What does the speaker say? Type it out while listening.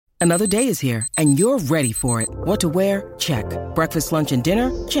Another day is here, and you're ready for it. What to wear? Check. Breakfast, lunch, and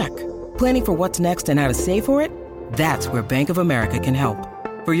dinner? Check. Planning for what's next and how to save for it? That's where Bank of America can help.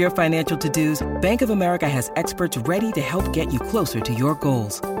 For your financial to-dos, Bank of America has experts ready to help get you closer to your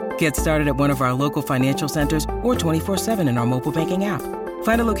goals. Get started at one of our local financial centers or 24/7 in our mobile banking app.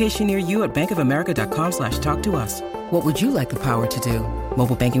 Find a location near you at bankofamerica.com/talktous. What would you like the power to do?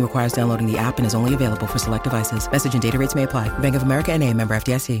 Mobile banking requires downloading the app and is only available for select devices. Message and data rates may apply. Bank of America N.A., member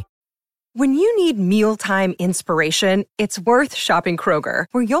FDIC. When you need mealtime inspiration, it's worth shopping Kroger,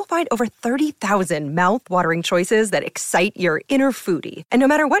 where you'll find over 30,000 mouth-watering choices that excite your inner foodie. And no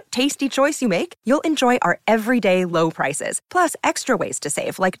matter what tasty choice you make, you'll enjoy our everyday low prices, plus extra ways to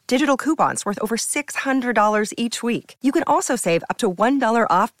save, like digital coupons worth over $600 each week. You can also save up to $1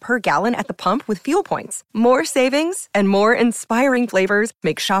 off per gallon at the pump with fuel points. More savings and more inspiring flavors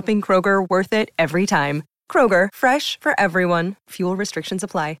make shopping Kroger worth it every time. Kroger, fresh for everyone. Fuel restrictions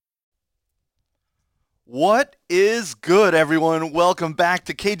apply. What is good, everyone? Welcome back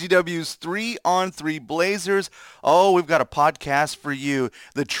to KGW's 3-on-3 Blazers. Oh, we've got a podcast for you.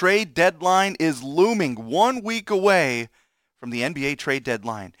 The trade deadline is looming 1 week away from the NBA trade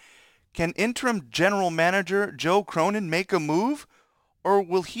deadline. Can interim general manager Joe Cronin make a move, or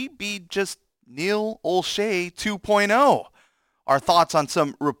will he be just Neil Olshey 2.0? Our thoughts on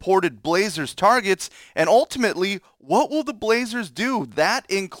some reported Blazers targets, and ultimately, what will the Blazers do? That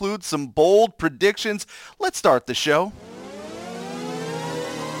includes some bold predictions. Let's start the show.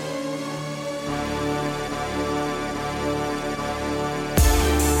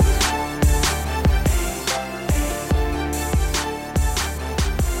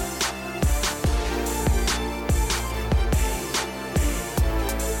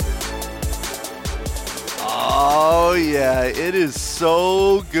 Oh yeah, it is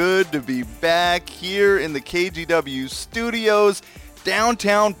so good to be back here in the KGW studios,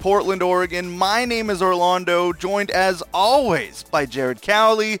 downtown Portland, Oregon. My name is Orlando, joined as always by Jared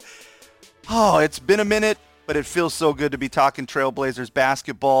Cowley. Oh, it's been a minute, but it feels so good to be talking Trailblazers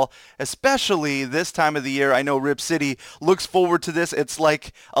basketball, especially this time of the year. I know Rip City looks forward to this. It's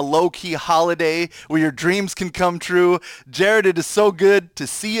like a low-key holiday where your dreams can come true. Jared, it is so good to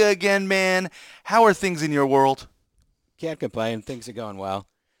see you again, man. How are things in your world? Can't complain. Things are going well.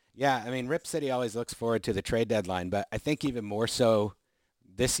 Yeah, I mean, Rip City always looks forward to the trade deadline, but I think even more so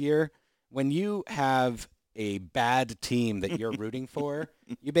this year, when you have a bad team that you're rooting for,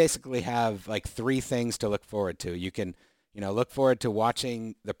 you basically have like three things to look forward to. You can, look forward to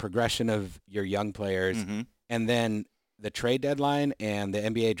watching the progression of your young players, and then the trade deadline and the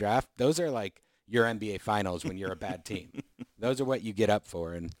NBA draft. Those are like your NBA finals when you're a bad team. Those are what you get up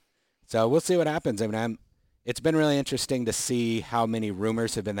for. And so we'll see what happens. I mean, it's been really interesting to see how many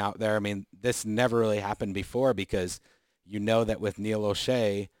rumors have been out there. I mean, this never really happened before because that with Neil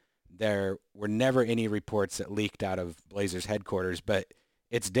Olshey, there were never any reports that leaked out of Blazers headquarters, but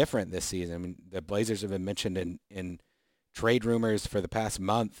it's different this season. I mean, the Blazers have been mentioned in trade rumors for the past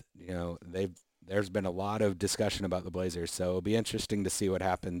month. There's been a lot of discussion about the Blazers, so it'll be interesting to see what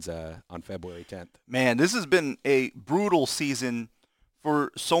happens on February 10th. Man, this has been a brutal season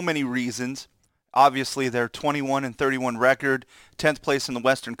for so many reasons. Obviously, their 21-31 record, 10th place in the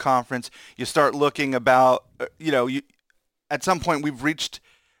Western Conference. You start looking about, at some point we've reached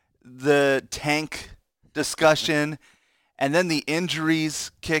the tank discussion, and then the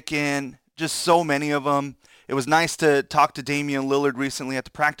injuries kick in, just so many of them. It was nice to talk to Damian Lillard recently at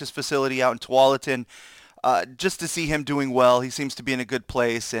the practice facility out in Tualatin, just to see him doing well. He seems to be in a good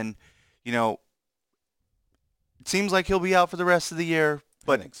place, and, it seems like he'll be out for the rest of the year,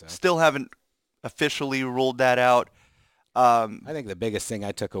 but still haven't officially ruled that out. I think the biggest thing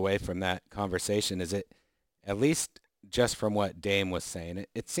I took away from that conversation is at least just from what Dame was saying,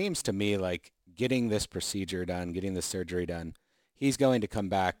 it seems to me like getting this procedure done, getting this surgery done, he's going to come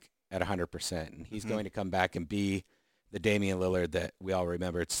back at 100%, and he's going to come back and be the Damian Lillard that we all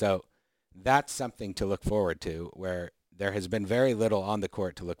remembered. So that's something to look forward to, where there has been very little on the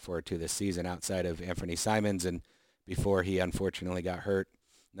court to look forward to this season outside of Anthony Simons, and before he unfortunately got hurt,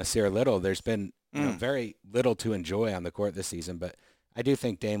 Nasir Little. There's been very little to enjoy on the court this season, but I do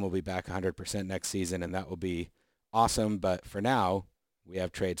think Dame will be back 100% next season, and that will be awesome. But for now, we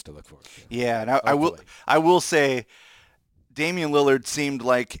have trades to look forward to. Yeah, and I will say Damian Lillard seemed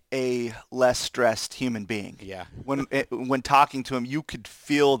like a less stressed human being. Yeah. When talking to him, you could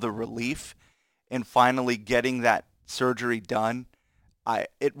feel the relief in finally getting that surgery done.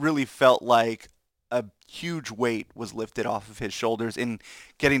 It really felt like a huge weight was lifted off of his shoulders, in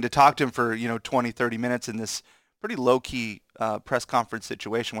getting to talk to him for 20, 30 minutes in this pretty low-key press conference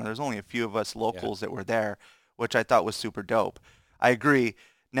situation where there's only a few of us locals that were there, which I thought was super dope. I agree.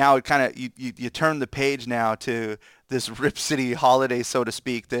 now it kind of you turn the page now to this Rip City holiday, so to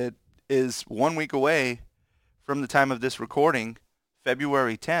speak, that is 1 week away from the time of this recording,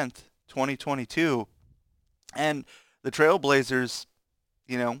 February 10th, 2022. And the Trailblazers,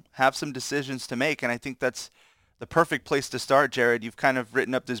 have some decisions to make, and I think that's the perfect place to start, Jared. You've kind of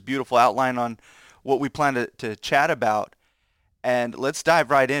written up this beautiful outline on what we plan to chat about, and let's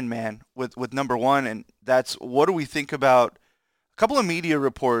dive right in, man, with number one, and that's what do we think about a couple of media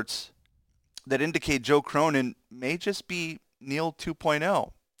reports that indicate Joe Cronin may just be Neil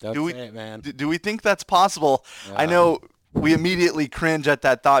 2.0. Don't say it, man. Do we think that's possible? I know we immediately cringe at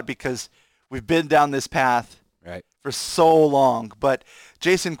that thought because we've been down this path for so long. But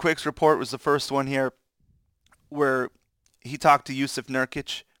Jason Quick's report was the first one here where he talked to Jusuf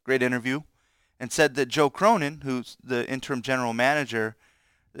Nurkic, great interview, and said that Joe Cronin, who's the interim general manager,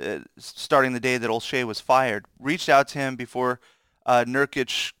 starting the day that Olshey was fired, reached out to him before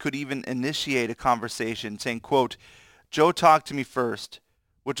Nurkic could even initiate a conversation, saying, quote, "Joe talked to me first,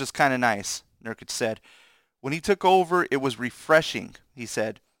 which is kind of nice," Nurkic said. "When he took over, it was refreshing," he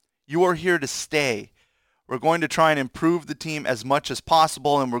said. "You are here to stay. We're going to try and improve the team as much as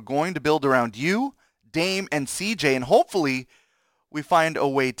possible, and we're going to build around you, Dame, and CJ, and hopefully we find a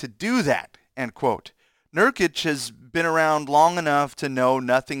way to do that," end quote. Nurkic has been around long enough to know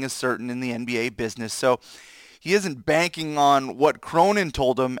nothing is certain in the NBA business, so he isn't banking on what Cronin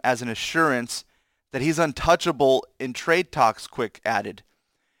told him as an assurance that he's untouchable in trade talks, Quick added.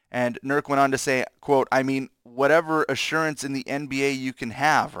 And Nurk went on to say, quote, "I mean, whatever assurance in the NBA you can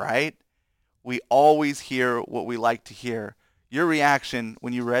have, right? We always hear what we like to hear." Your reaction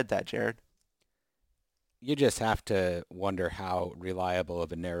when you read that, Jared? You just have to wonder how reliable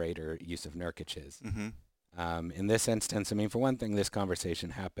of a narrator Jusuf Nurkic is. Mm-hmm. In this instance, I mean, for one thing, this conversation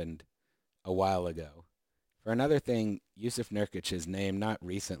happened a while ago. For another thing, Jusuf Nurkic's name, not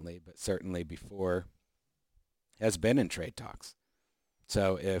recently, but certainly before, has been in trade talks.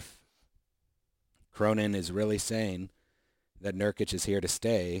 So if Cronin is really saying that Nurkic is here to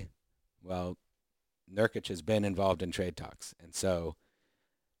stay, well, Nurkic has been involved in trade talks. And so,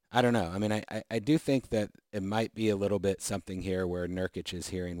 I don't know. I mean, I do think that it might be a little bit something here where Nurkic is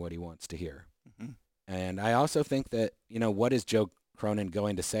hearing what he wants to hear. Mm-hmm. And I also think that, what is Joe Cronin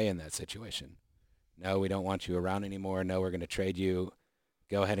going to say in that situation? No, we don't want you around anymore. No, we're going to trade you.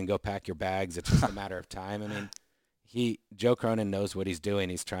 Go ahead and go pack your bags. It's just a matter of time. I mean, Joe Cronin knows what he's doing.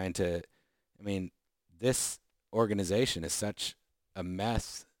 He's trying to, this organization is such a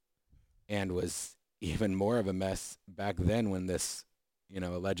mess and was even more of a mess back then when this,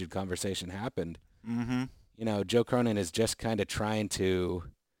 alleged conversation happened. Mm-hmm. Joe Cronin is just kind of trying to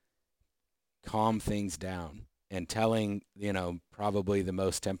calm things down and telling, probably the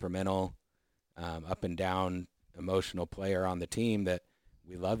most temperamental, up and down emotional player on the team that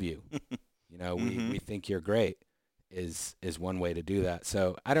we love you. Mm-hmm. we think you're great is one way to do that.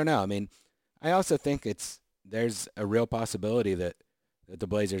 So I don't know. I mean, I also think there's a real possibility that the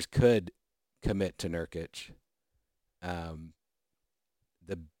Blazers could commit to Nurkic.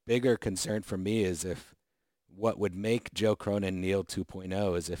 The bigger concern for me is if what would make Joe Cronin Neil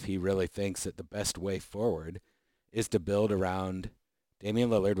 2.0 is if he really thinks that the best way forward is to build around Damian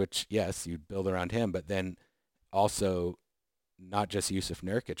Lillard, which, yes, you'd build around him, but then also not just Jusuf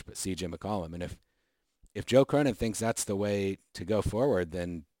Nurkic, but CJ McCollum. And if Joe Cronin thinks that's the way to go forward,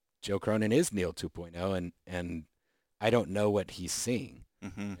 then Joe Cronin is Neil 2.0, and I don't know what he's seeing.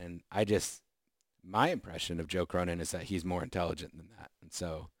 Mm-hmm. And my impression of Joe Cronin is that he's more intelligent than that. And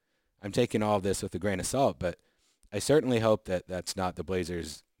so I'm taking all of this with a grain of salt, but I certainly hope that that's not the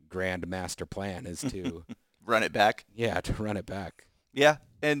Blazers' grand master plan is to run it back. Yeah, to run it back. Yeah,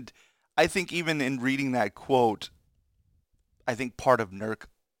 and I think even in reading that quote, I think part of Nurk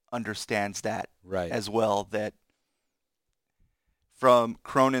understands that as well, that from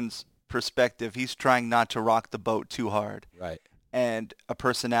Cronin's perspective, he's trying not to rock the boat too hard. Right. And a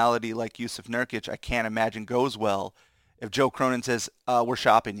personality like Jusuf Nurkic, I can't imagine goes well if Joe Cronin says, we're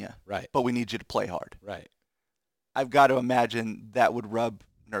shopping you, right, but we need you to play hard. Right. I've got to imagine that would rub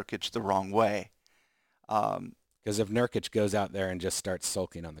Nurkic the wrong way. Because if Nurkic goes out there and just starts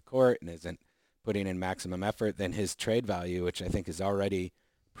sulking on the court and isn't putting in maximum effort, then his trade value, which I think is already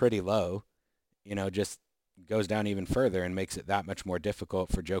pretty low, just goes down even further and makes it that much more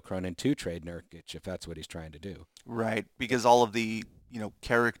difficult for Joe Cronin to trade Nurkic if that's what he's trying to do. Right, because all of the,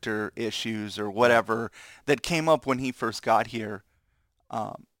 character issues or whatever that came up when he first got here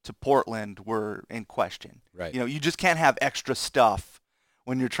to Portland were in question. Right. You just can't have extra stuff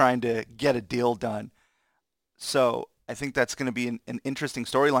when you're trying to get a deal done. So I think that's going to be an interesting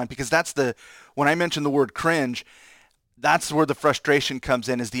storyline because when I mentioned the word cringe, that's where the frustration comes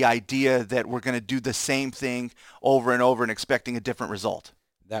in, is the idea that we're going to do the same thing over and over and expecting a different result.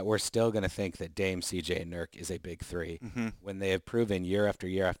 That we're still going to think that Dame, CJ, and Nurk is a big three when they have proven year after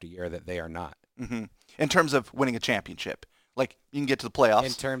year after year that they are not. In terms of winning a championship. Like, you can get to the playoffs.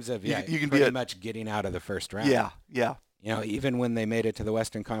 In terms of, you can pretty much getting out of the first round. Yeah. Even when they made it to the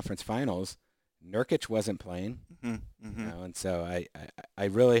Western Conference Finals, Nurkic wasn't playing. And so I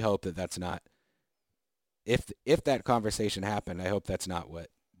really hope that that's not, if that conversation happened, I hope that's not what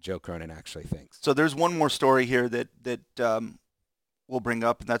Joe Cronin actually thinks. So there's one more story here that we'll bring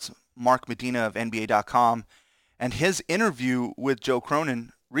up, and that's Mark Medina of NBA.com and his interview with Joe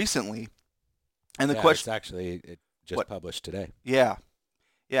Cronin recently. And the question, it just published today. Yeah.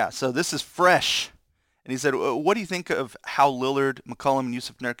 So this is fresh. And he said, what do you think of how Lillard, McCollum, and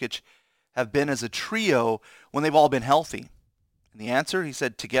Yusuf Nurkic have been as a trio when they've all been healthy? And the answer, he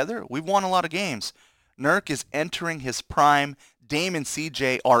said, together, we've won a lot of games. Nurk is entering his prime. Dame and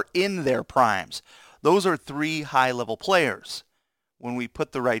CJ are in their primes. Those are three high-level players. When we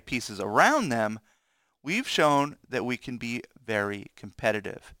put the right pieces around them, we've shown that we can be very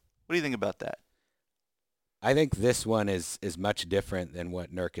competitive. What do you think about that? I think this one is much different than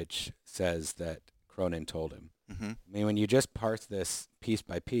what Nurkic says that Cronin told him. I mean, when you just parse this piece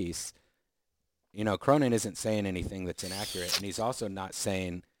by piece, Cronin isn't saying anything that's inaccurate, and he's also not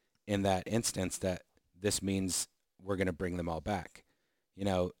saying in that instance that this means we're going to bring them all back.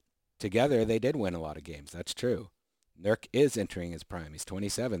 Together they did win a lot of games. That's true. Nurk is entering his prime. He's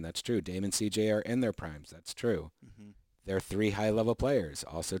 27. That's true. Dame and CJ are in their primes. That's true. They're three high-level players.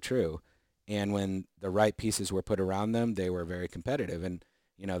 Also true. And when the right pieces were put around them, they were very competitive. And,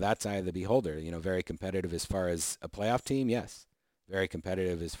 that's eye of the beholder. Very competitive as far as a playoff team, yes. Very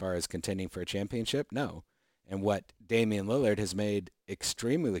competitive as far as contending for a championship, no. And what Damian Lillard has made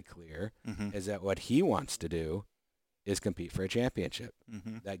extremely clear is that what he wants to do is compete for a championship.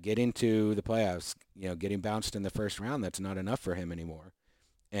 That getting to the playoffs, getting bounced in the first round, that's not enough for him anymore.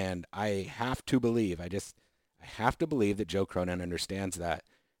 And I have to believe that Joe Cronin understands that,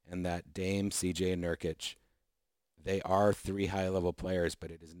 and that Dame, CJ, and Nurkic, they are three high-level players,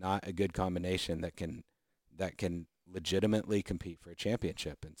 but it is not a good combination that can legitimately compete for a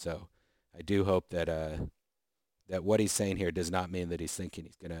championship. And so I do hope that that what he's saying here does not mean that he's thinking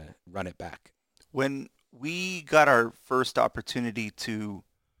he's going to run it back. When we got our first opportunity to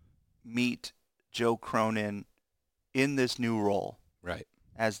meet Joe Cronin in this new role, right,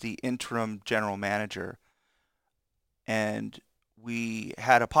 as the interim general manager, and we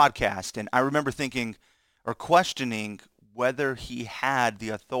had a podcast, and I remember thinking or questioning whether he had the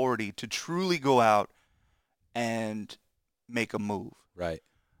authority to truly go out and make a move. Right.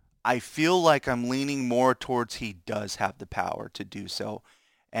 I feel like I'm leaning more towards he does have the power to do so.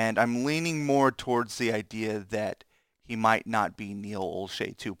 And I'm leaning more towards the idea that he might not be Neil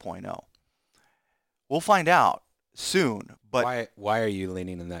Olshey 2.0. We'll find out soon. But why are you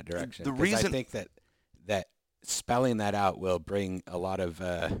leaning in that direction? The reason I think that spelling that out will bring a lot of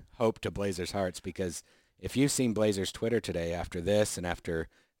hope to Blazers hearts, because if you've seen Blazers Twitter today after this and after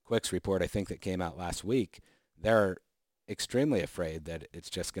Quick's report, I think that came out last week, they're extremely afraid that it's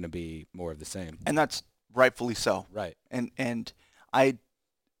just going to be more of the same. And that's rightfully so. Right. And I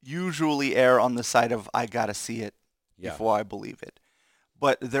usually err on the side of I got to see it before I believe it.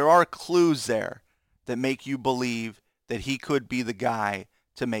 But there are clues there that make you believe that he could be the guy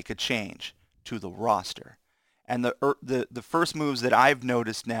to make a change to the roster. And the first moves that I've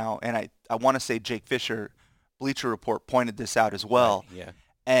noticed now, and I want to say Jake Fisher, Bleacher Report, pointed this out as well. Right, yeah.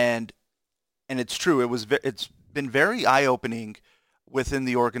 And it's true. It's been very eye-opening within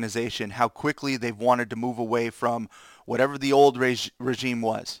the organization how quickly they've wanted to move away from whatever the old regime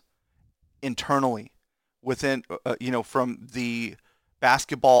was internally within, from the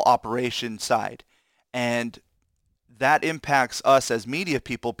basketball operation side. And that impacts us as media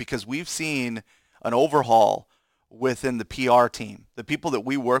people because we've seen an overhaul within the PR team. The people that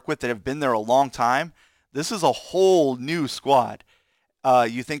we work with that have been there a long time, this is a whole new squad.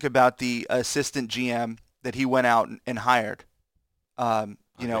 You think about the assistant GM that he went out and hired,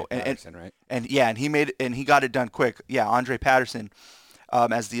 Patterson, right? and he got it done quick. Yeah, Andre Patterson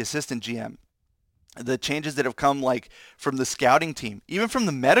as the assistant GM. The changes that have come like from the scouting team, even from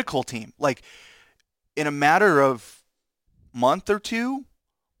the medical team, like in a matter of month or two,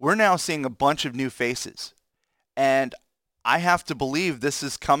 we're now seeing a bunch of new faces. And I have to believe this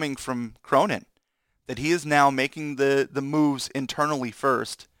is coming from Cronin, that he is now making the moves internally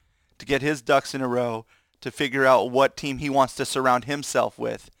first to get his ducks in a row, to figure out what team he wants to surround himself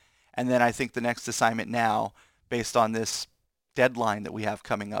with. And then I think the next assignment now, based on this deadline that we have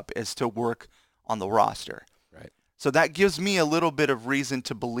coming up, is to work on the roster. Right. So that gives me a little bit of reason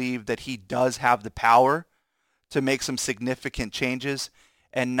to believe that he does have the power to make some significant changes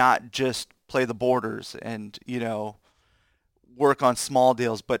and not just play the borders and, work on small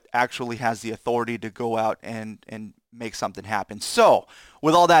deals, but actually has the authority to go out and make something happen. So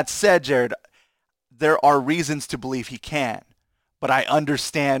with all that said, Jared, there are reasons to believe he can, but I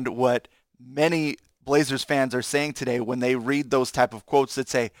understand what many Blazers fans are saying today when they read those type of quotes that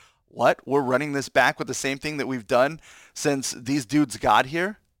say, what? We're running this back with the same thing that we've done since these dudes got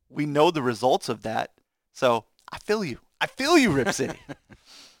here? We know the results of that. So I feel you. I feel you, Rip City.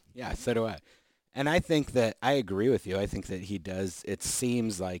 Yeah, so do I. And I think that I agree with you. I think that he does. It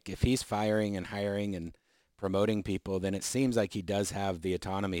seems like if he's firing and hiring and promoting people, then it seems like he does have the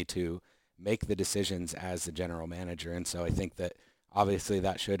autonomy to make the decisions as the general manager. And so I think that obviously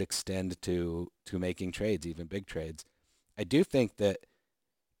that should extend to making trades, even big trades. I do think that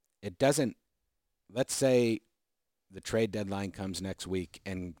it doesn't, let's say the trade deadline comes next week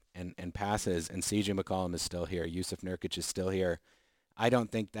and passes and CJ McCollum is still here, Yusuf Nurkic is still here. I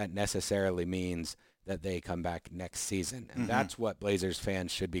don't think that necessarily means that they come back next season. And that's what Blazers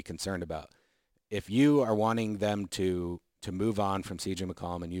fans should be concerned about. If you are wanting them to move on from CJ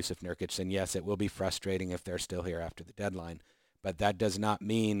McCollum and Yusuf Nurkic, then yes, it will be frustrating if they're still here after the deadline. But that does not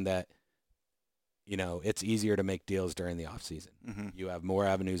mean that, it's easier to make deals during the offseason. You have more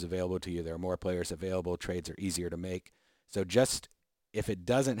avenues available to you. There are more players available. Trades are easier to make. So just if it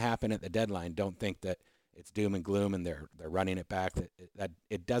doesn't happen at the deadline, don't think that it's doom and gloom and they're running it back. That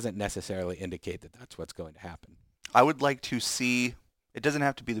it doesn't necessarily indicate that that's what's going to happen. I would like to see, it doesn't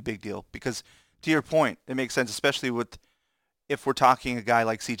have to be the big deal because to your point, it makes sense, especially if we're talking a guy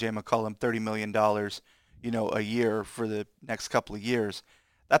like CJ McCollum, $30 million, a year for the next couple of years.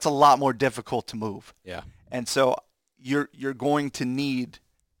 That's a lot more difficult to move. Yeah. And so you're going to need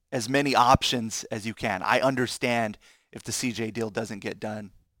as many options as you can. I understand if the CJ deal doesn't get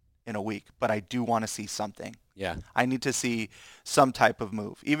done in a week, but I do want to see something. Yeah. I need to see some type of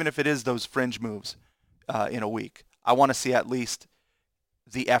move, even if it is those fringe moves in a week. I want to see at least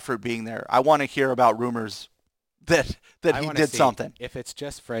the effort being there. I want to hear about rumors that he did something. If it's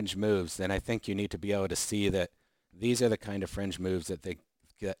just fringe moves, then I think you need to be able to see that these are the kind of fringe moves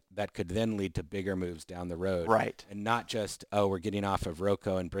that could then lead to bigger moves down the road. Right. And not just, we're getting off of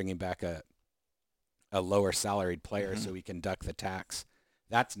Rocco and bringing back a lower salaried player so we can duck the tax.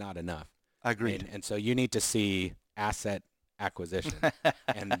 That's not enough. Agreed. And so you need to see asset acquisition.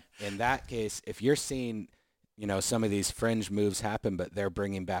 And in that case, if you're seeing, some of these fringe moves happen, but they're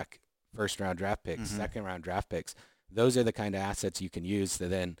bringing back first-round draft picks, second-round draft picks, those are the kind of assets you can use to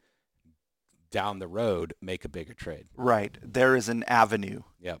then down the road make a bigger trade. Right. There is an avenue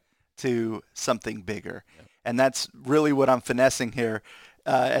to something bigger. Yep. And that's really what I'm finessing here,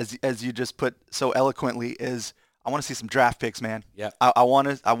 as you just put so eloquently, is I want to see some draft picks, man. Yeah. I want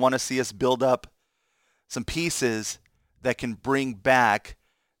to see us build up some pieces that can bring back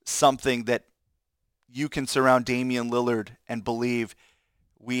something that you can surround Damian Lillard and believe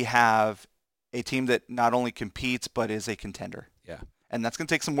we have a team that not only competes but is a contender. Yeah. And that's going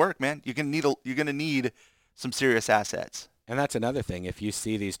to take some work, man. You're going to need some serious assets. And that's another thing. If you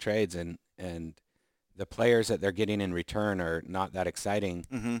see these trades and the players that they're getting in return are not that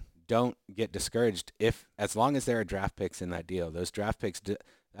exciting, don't get discouraged. As long as there are draft picks in that deal, those draft picks, that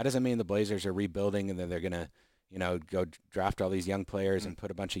doesn't mean the Blazers are rebuilding and then they're going to, go draft all these young players and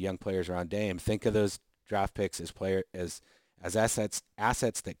put a bunch of young players around Dame. Think of those draft picks as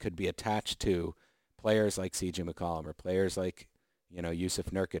assets that could be attached to players like CJ McCollum or players like, Yusuf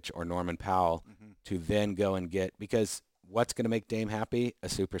Nurkic or Norman Powell to then go and get, because what's going to make Dame happy? A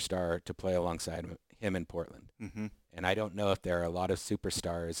superstar to play alongside him in Portland. And I don't know if there are a lot of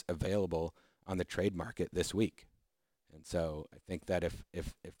superstars available on the trade market this week. And so I think that if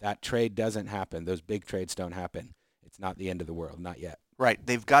that trade doesn't happen, those big trades don't happen, it's not the end of the world, not yet. Right.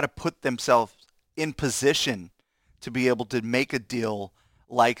 They've got to put themselves in position to be able to make a deal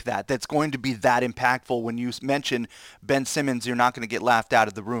like that. That's going to be that impactful. When you mention Ben Simmons, you're not going to get laughed out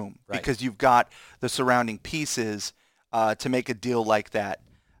of the room because you've got the surrounding pieces to make a deal like that.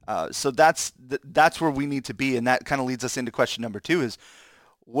 So that's where we need to be, and that kind of leads us into question number 2 is,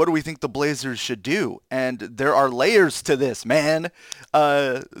 what do we think the Blazers should do? And there are layers to this, man.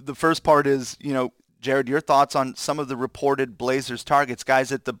 The first part is, Jared, your thoughts on some of the reported Blazers targets, guys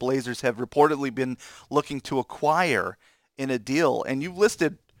that the Blazers have reportedly been looking to acquire in a deal. And you've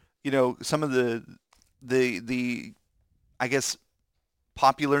listed, some of the I guess,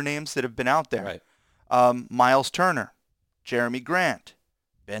 popular names that have been out there. Right. Miles Turner, Jeremy Grant,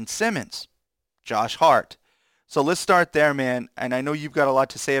 Ben Simmons, Josh Hart. So let's start there, man. And I know you've got a lot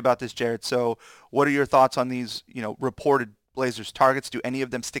to say about this, Jared. So what are your thoughts on these, reported Blazers targets? Do any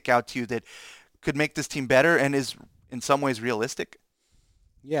of them stick out to you that could make this team better and is in some ways realistic?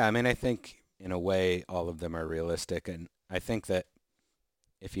 Yeah, I mean, I think in a way all of them are realistic. And I think that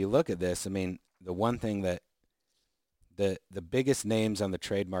if you look at this, I mean, the one thing that the biggest names on the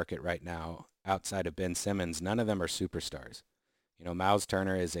trade market right now outside of Ben Simmons, none of them are superstars. Miles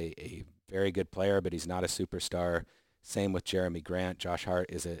Turner is a very good player, but he's not a superstar. Same with Jeremy Grant. Josh Hart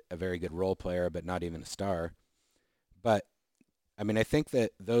is a very good role player, but not even a star. But, I mean, I think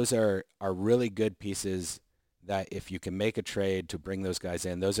that those are really good pieces that if you can make a trade to bring those guys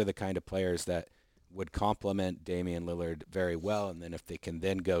in, those are the kind of players that would complement Damian Lillard very well. And then if they can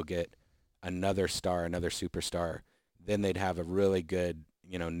then go get another star, another superstar, then they'd have a really good,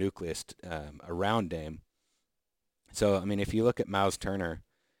 nucleus around Dame. So, I mean, if you look at Miles Turner,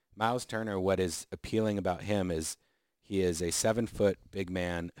 what is appealing about him is he is a 7-foot big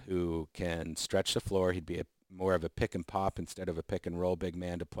man who can stretch the floor. He'd be more of a pick and pop instead of a pick and roll big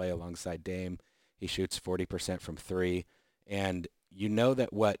man to play alongside Dame. He shoots 40% from three. And you know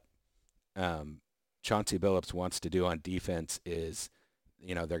that what Chauncey Billups wants to do on defense is,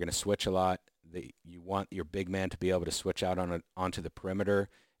 they're going to switch a lot. You want your big man to be able to switch out onto the perimeter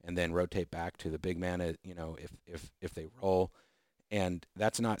and then rotate back to the big man, if they roll. And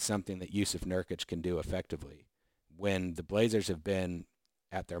that's not something that Jusuf Nurkic can do effectively. When the Blazers have been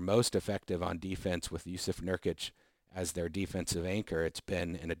at their most effective on defense with Jusuf Nurkic as their defensive anchor, it's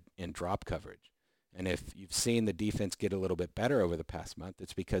been in drop coverage. And if you've seen the defense get a little bit better over the past month,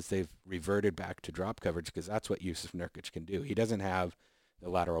 it's because they've reverted back to drop coverage because that's what Jusuf Nurkic can do. He doesn't have the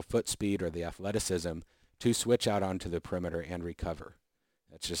lateral foot speed or the athleticism to switch out onto the perimeter and recover.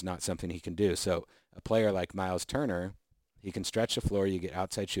 That's just not something he can do. So a player like Miles Turner, he can stretch the floor. You get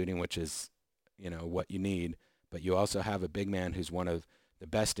outside shooting, which is, what you need. But you also have a big man who's one of the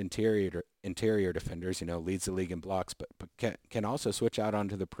best interior defenders, leads the league in blocks, but can also switch out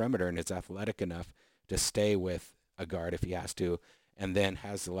onto the perimeter and is athletic enough to stay with a guard if he has to, and then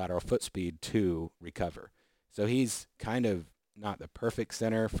has the lateral foot speed to recover. So he's kind of not the perfect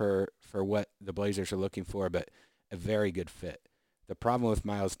center for what the Blazers are looking for, but a very good fit. The problem with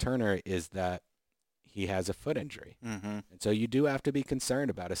Miles Turner is that he has a foot injury. Mm-hmm. And so you do have to be concerned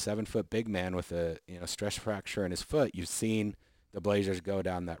about a 7-foot big man with a stress fracture in his foot. You've seen the Blazers go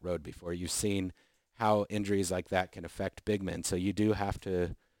down that road before. You've seen how injuries like that can affect big men. So you do have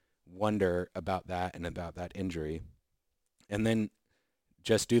to wonder about that and about that injury. And then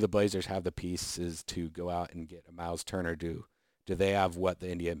just do the Blazers have the pieces to go out and get a Miles Turner? Do they have what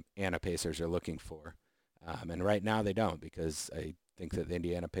the Indiana Pacers are looking for? And right now they don't, because I think that the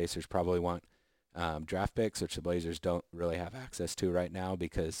Indiana Pacers probably want draft picks, which the Blazers don't really have access to right now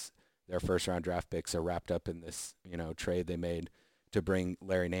because their first-round draft picks are wrapped up in this, trade they made to bring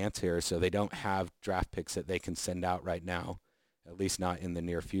Larry Nance here. So they don't have draft picks that they can send out right now, at least not in the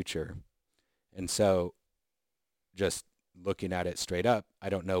near future. And so just looking at it straight up, I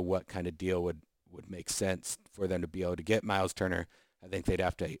don't know what kind of deal would make sense for them to be able to get Miles Turner. I think they'd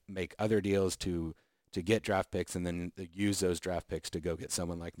have to make other deals to get draft picks and then use those draft picks to go get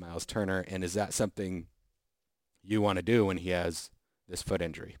someone like Miles Turner. And is that something you want to do when he has this foot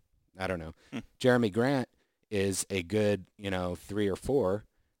injury? I don't know. Jeremy Grant is a good, 3 or 4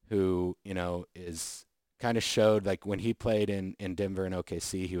 who, is kind of showed, like when he played in Denver and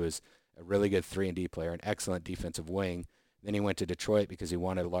OKC, he was a really good 3-and-D player, an excellent defensive wing. Then he went to Detroit because he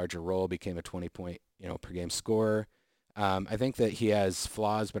wanted a larger role, became a 20-point, per game scorer. I think that he has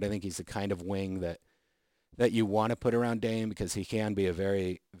flaws, but I think he's the kind of wing that you want to put around Dame because he can be a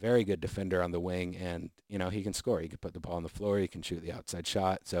very, very good defender on the wing, and, he can score. He can put the ball on the floor. He can shoot the outside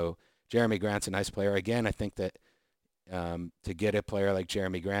shot. So Jeremy Grant's a nice player. Again, I think that to get a player like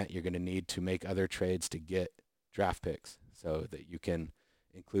Jeremy Grant, you're going to need to make other trades to get draft picks so that you can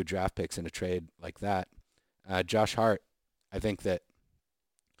include draft picks in a trade like that. Josh Hart, I think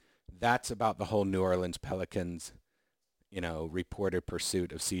that's about the whole New Orleans Pelicans, reported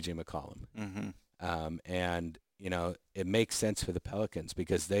pursuit of C.J. McCollum. Mm-hmm. And, it makes sense for the Pelicans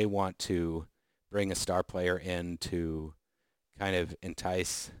because they want to bring a star player in to kind of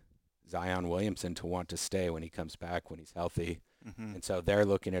entice Zion Williamson to want to stay when he comes back, when he's healthy. Mm-hmm. And so they're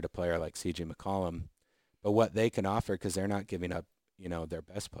looking at a player like C.J. McCollum. But what they can offer, because they're not giving up, their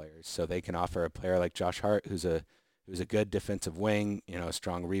best players, so they can offer a player like Josh Hart, who's a good defensive wing, a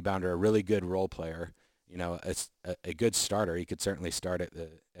strong rebounder, a really good role player, a good starter. He could certainly start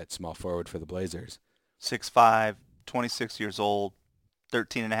at small forward for the Blazers. 6'5", 26 years old,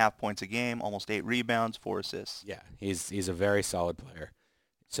 13.5 points a game, almost 8 rebounds, 4 assists. Yeah, he's a very solid player.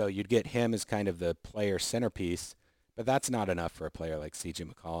 So you'd get him as kind of the player centerpiece, but that's not enough for a player like C.J.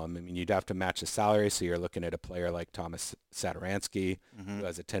 McCollum. I mean, you'd have to match the salary, so you're looking at a player like Thomas Satoransky, who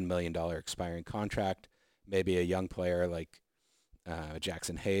has a $10 million expiring contract, maybe a young player like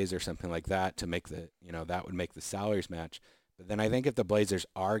Jackson Hayes or something like that to make that would make the salaries match. But then I think if the Blazers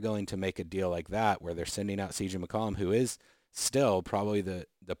are going to make a deal like that, where they're sending out C.J. McCollum, who is still probably the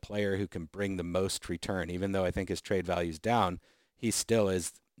player who can bring the most return, even though I think his trade value is down, he still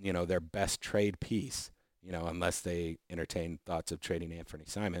is, their best trade piece, unless they entertain thoughts of trading Anthony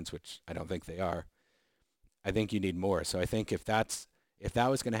Simons, which I don't think they are. I think you need more. So I think if that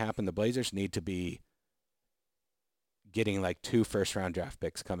was going to happen, the Blazers need to be getting like 2 first-round draft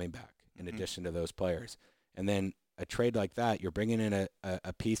picks coming back in addition to those players. And then a trade like that, you're bringing in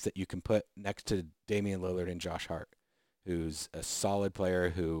a piece that you can put next to Damian Lillard and Josh Hart, who's a solid player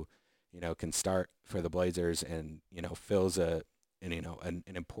who, can start for the Blazers and, fills an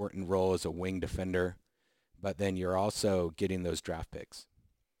important role as a wing defender. But then you're also getting those draft picks.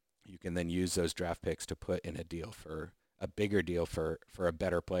 You can then use those draft picks to put in a bigger deal for a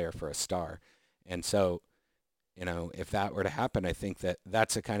better player, for a star. And so, if that were to happen, I think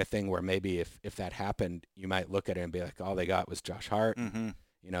that's the kind of thing where maybe if that happened, you might look at it and be like, all they got was Josh Hart,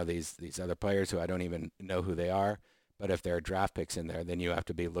 these other players who I don't even know who they are. But if there are draft picks in there, then you have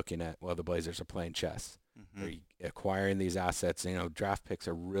to be looking at, well, the Blazers are playing chess. They're acquiring these assets. Draft picks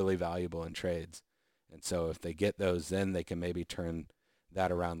are really valuable in trades. And so if they get those, then they can maybe turn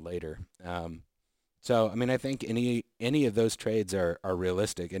that around later. So, I mean, I think any of those trades are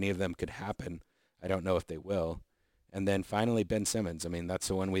realistic. Any of them could happen. I don't know if they will. And then finally, Ben Simmons. I mean, that's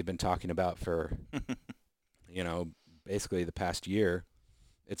the one we've been talking about for, basically the past year.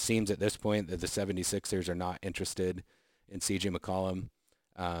 It seems at this point that the 76ers are not interested in C.J. McCollum.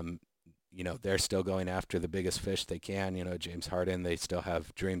 They're still going after the biggest fish they can. James Harden. They still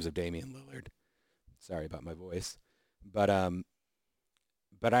have dreams of Damian Lillard. Sorry about my voice. But I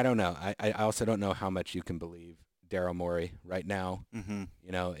don't know. I also don't know how much you can believe Daryl Morey right now.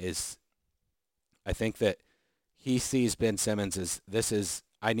 I think that he sees Ben Simmons as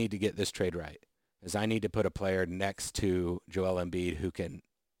I need to get this trade right. As I need to put a player next to Joel Embiid who can,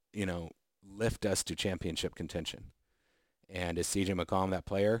 lift us to championship contention. And is C.J. McCollum that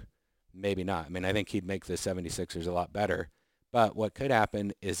player? Maybe not. I mean, I think he'd make the 76ers a lot better. But what could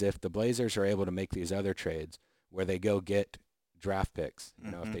happen is if the Blazers are able to make these other trades where they go get draft picks,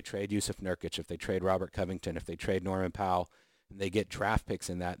 if they trade Yusuf Nurkic, if they trade Robert Covington, if they trade Norman Powell, and they get draft picks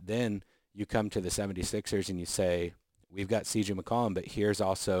in that, then you come to the 76ers and you say, we've got C.J. McCollum, but here's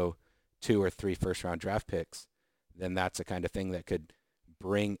also 2 or 3 first-round draft picks. Then that's the kind of thing that could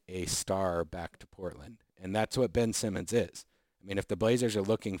bring a star back to Portland. And that's what Ben Simmons is. I mean, if the Blazers are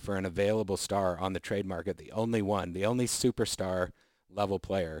looking for an available star on the trade market, the only superstar level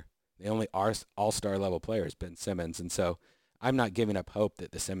player, the only all-star level player is Ben Simmons. And so I'm not giving up hope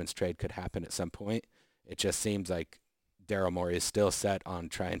that the Simmons trade could happen at some point. It just seems like Daryl Morey is still set on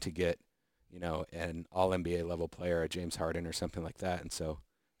trying to get, an all-NBA level player, a James Harden or something like that. And so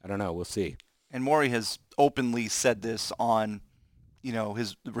I don't know. We'll see. And Morey has openly said this on,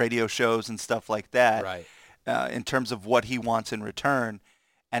 his radio shows and stuff like that. Right. In terms of what he wants in return,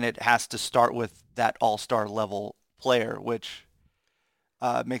 and it has to start with that all-star level player, which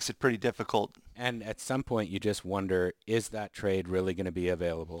makes it pretty difficult. And at some point, you just wonder, is that trade really going to be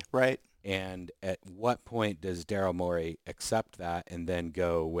available? Right. And at what point does Daryl Morey accept that and then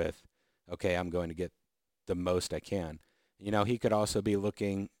go with, okay, I'm going to get the most I can? He could also be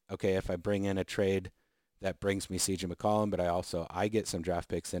looking, okay, if I bring in a trade that brings me C.J. McCollum, but I get some draft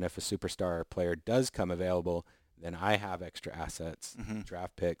picks, and if a superstar player does come available, then I have extra assets,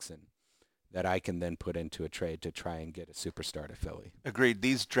 draft picks, and that I can then put into a trade to try and get a superstar to Philly. Agreed.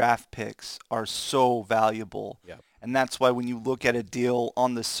 These draft picks are so valuable. Yep. And that's why when you look at a deal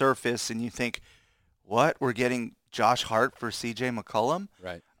on the surface and you think, what, we're getting Josh Hart for C.J. McCollum?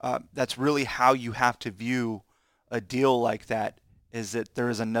 Right. That's really how you have to view a deal like that, is that there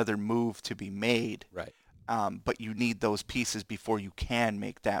is another move to be made. Right. But you need those pieces before you can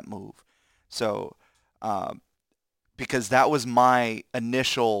make that move. So, because that was my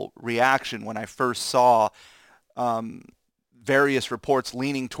initial reaction when I first saw various reports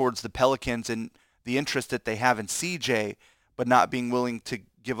leaning towards the Pelicans and the interest that they have in CJ, but not being willing to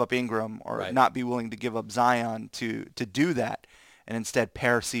give up Ingram or not be willing to give up Zion to do that, and instead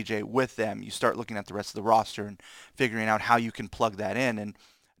pair CJ with them. You start looking at the rest of the roster and figuring out how you can plug that in. And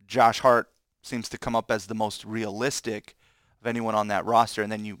Josh Hart seems to come up as the most realistic of anyone on that roster.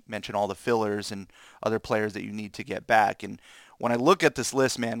 And then you mention all the fillers and other players that you need to get back. And when I look at this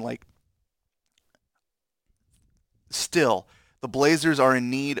list, man, like, still, The Blazers are in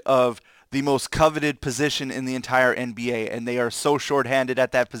need of the most coveted position in the entire NBA, and they are so shorthanded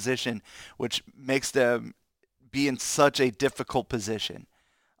at that position, which makes them be in such a difficult position.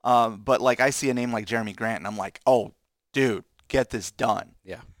 But like I see a name like Jeremy Grant, and I'm like, oh, dude, get this done.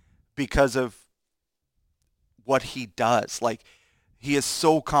 Yeah. Because of what he does. Like, he is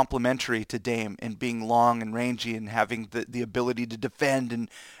so complementary to Dame in being long and rangy and having the ability to defend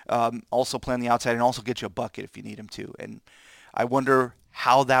and also play on the outside and also get you a bucket if you need him to. And I wonder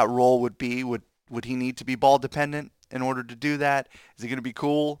how that role would be. Would he need to be ball dependent in order to do that? Is he going to be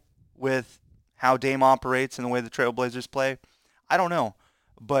cool with how Dame operates and the way the Trailblazers play? I don't know.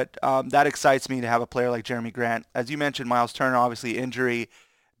 But that excites me to have a player like Jeremy Grant. As you mentioned, Miles Turner, obviously injury,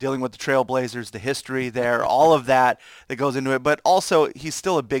 dealing with the Trailblazers, the history there, all of that goes into it. But also, he's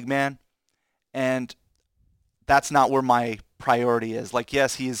still a big man, and that's not where my priority is. Like,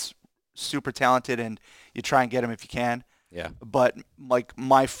 yes, he's super talented, and you try and get him if you can. Yeah. But, like,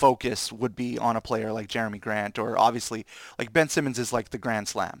 my focus would be on a player like Jeremy Grant, or obviously, like, Ben Simmons is like the Grand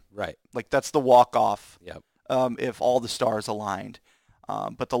Slam. Right. Like, that's the walk-off. Yep. If all the stars aligned.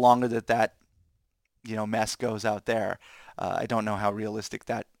 But the longer that mess goes out there, I don't know how realistic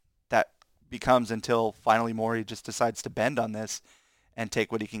that becomes until finally Morey just decides to bend on this and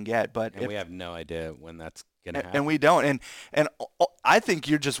take what he can get. But we have no idea when that's going to happen. And we don't. And I think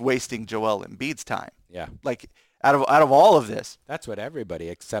you're just wasting Joel Embiid's time. Yeah. Like, out of all of this. That's what everybody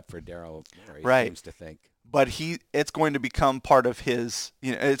except for Daryl Morey seems to think. But it's going to become part of his,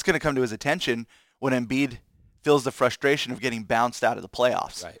 it's going to come to his attention when Embiid feels the frustration of getting bounced out of the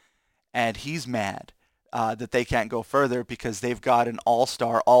playoffs. Right. And he's mad that they can't go further because they've got an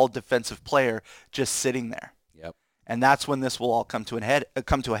all-star, all-defensive player just sitting there. Yep. And that's when this will all come to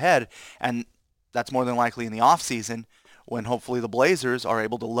a head, and that's more than likely in the offseason when hopefully the Blazers are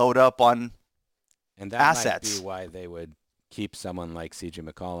able to load up on and that assets. Might be why they would keep someone like C.J.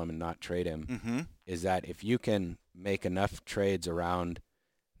 McCollum and not trade him, Mm-hmm. is that if you can make enough trades around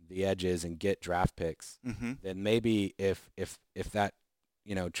the edges and get draft picks, Mm-hmm. then maybe if that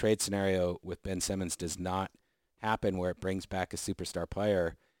trade scenario with Ben Simmons does not happen where it brings back a superstar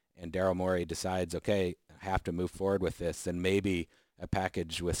player and Daryl Morey decides, okay, I have to move forward with this, then maybe a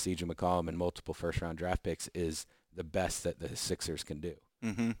package with C.J. McCollum and multiple first-round draft picks is the best that the Sixers can do.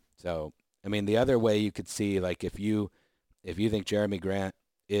 Mm-hmm. So, I mean, the other way you could see, like, if you think Jeremy Grant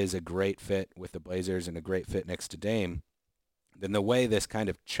is a great fit with the Blazers and a great fit next to Dame, then the way this kind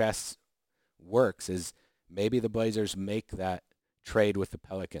of chess works is maybe the Blazers make that trade with the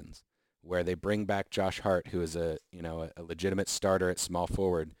Pelicans where they bring back Josh Hart, who is a legitimate starter at small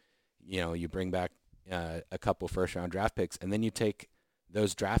forward. You bring back a couple first-round draft picks, and then you take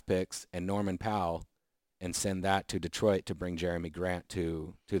those draft picks and Norman Powell and send that to Detroit to bring Jeremy Grant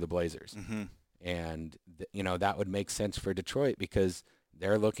to the Blazers. Mm-hmm. And, that would make sense for Detroit because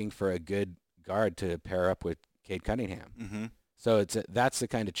they're looking for a good guard to pair up with Cade Cunningham. Mm-hmm. So that's the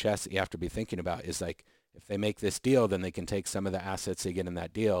kind of chess that you have to be thinking about is like if they make this deal, then they can take some of the assets they get in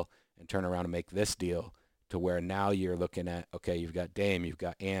that deal and turn around and make this deal to where now you're looking at, okay, you've got Dame, you've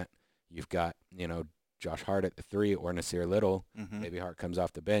got Ant, you've got, Josh Hart at the 3 or Nasir Little. Mm-hmm. Maybe Hart comes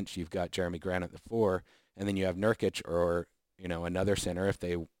off the bench. You've got Jeremy Grant at the 4, and then you have Nurkic or, another center if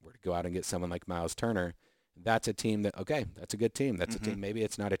they were to go out and get someone like Miles Turner. That's a team that's a good team. That's Mm-hmm. a team. Maybe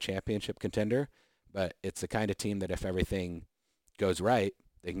it's not a championship contender, but it's the kind of team that if everything goes right,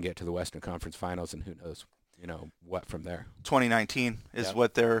 they can get to the Western Conference Finals, and who knows, what from there. 2019 is Yep.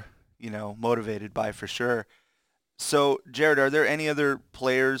 what they're, motivated by for sure. So, Jared, are there any other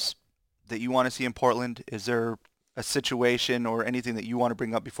players that you want to see in Portland? Is there a situation or anything that you want to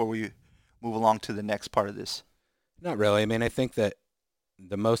bring up before we move along to the next part of this? Not really. I mean, I think that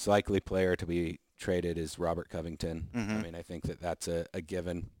the most likely player to be traded is Robert Covington. Mm-hmm. I mean, I think that that's a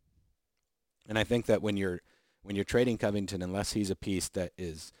given. And I think that when you're trading Covington, unless he's a piece that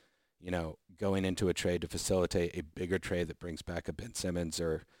is, going into a trade to facilitate a bigger trade that brings back a Ben Simmons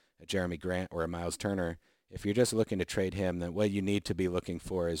or a Jeremy Grant or a Miles Turner, if you're just looking to trade him, then what you need to be looking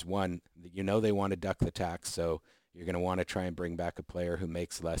for is, one, they want to duck the tax, so you're going to want to try and bring back a player who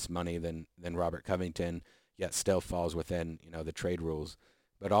makes less money than Robert Covington, yet still falls within, the trade rules.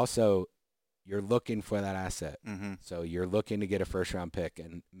 But also, you're looking for that asset. Mm-hmm. So you're looking to get a first-round pick,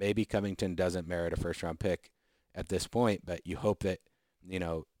 and maybe Covington doesn't merit a first-round pick at this point, but you hope that,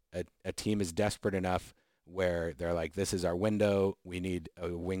 a team is desperate enough where they're like, this is our window, we need a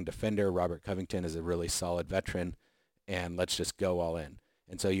wing defender, Robert Covington is a really solid veteran, and let's just go all in.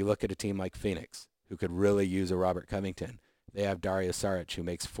 And so you look at a team like Phoenix, who could really use a Robert Covington. They have Dario Saric, who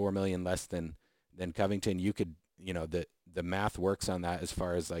makes $4 million less than Covington. You could, the math works on that as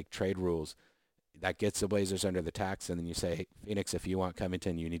far as like trade rules. that gets the Blazers under the tax, and then you say, hey, Phoenix, if you want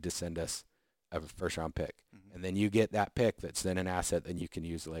Covington, you need to send us a first-round pick. Mm-hmm. And then you get that pick that's then an asset that you can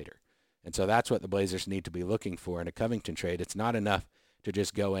use later. And so that's what the Blazers need to be looking for in a Covington trade. It's not enough to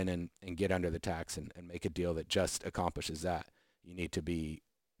just go in and get under the tax and make a deal that just accomplishes that. You need to be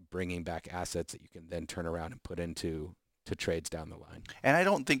bringing back assets that you can then turn around and put into trades down the line. And I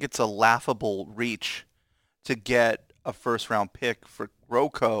don't think it's a laughable reach to get a first-round pick for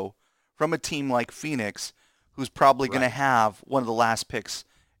Rocco from a team like Phoenix, who's probably going to have one of the last picks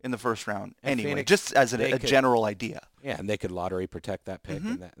in the first round and anyway, Phoenix, just as a general idea. Yeah, and they could lottery protect that pick,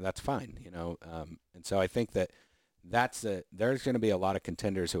 mm-hmm. and that's fine, you know. And so I think there's going to be a lot of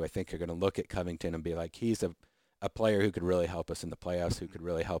contenders who I think are going to look at Covington and be like, he's a player who could really help us in the playoffs, who could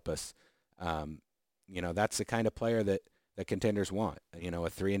really help us. You know, that's the kind of player that contenders want, you know, a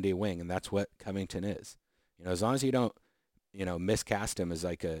 3-and-D wing, and that's what Covington is. You know, as long as you don't, you know, miscast him as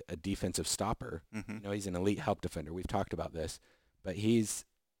like a defensive stopper, mm-hmm. you know, he's an elite help defender. We've talked about this, but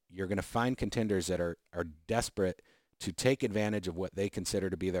you're going to find contenders that are desperate to take advantage of what they consider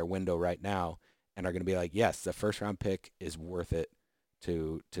to be their window right now and are going to be like, yes, the first-round pick is worth it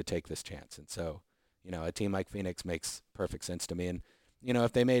to take this chance. And so, you know, a team like Phoenix makes perfect sense to me. And, you know,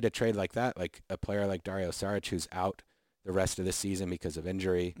 if they made a trade like that, like a player like Dario Saric who's out the rest of the season because of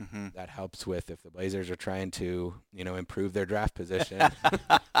injury, mm-hmm. that helps with if the Blazers are trying to, you know, improve their draft position.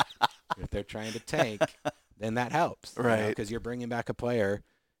 If they're trying to tank, then that helps. Right. Because you're bringing back a player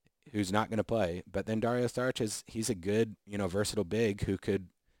who's not going to play. But then Dario Saric he's a good, you know, versatile big who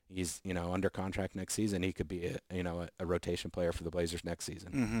he's, you know, under contract next season. He could be a rotation player for the Blazers next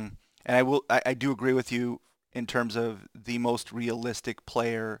season. Mm-hmm. And I do agree with you in terms of the most realistic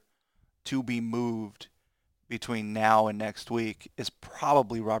player to be moved between now and next week is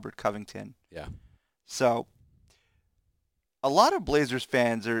probably Robert Covington. Yeah. So a lot of Blazers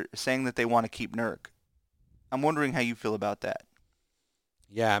fans are saying that they want to keep Nurk. I'm wondering how you feel about that.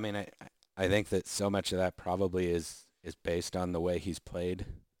 Yeah, I mean, I think that so much of that probably is based on the way he's played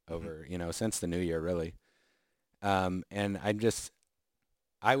over, mm-hmm. you know, since the new year, really. And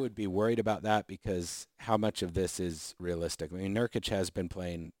I would be worried about that because how much of this is realistic? I mean, Nurkic has been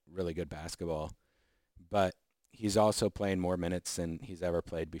playing really good basketball, but he's also playing more minutes than he's ever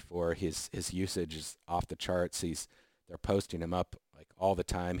played before. His usage is off the charts. They're posting him up like all the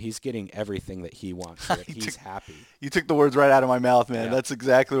time. He's getting everything that he wants so that he's happy. You took the words right out of my mouth, man. Yeah. That's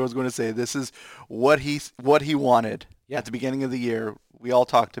exactly what I was going to say. This is what he wanted at the beginning of the year. We all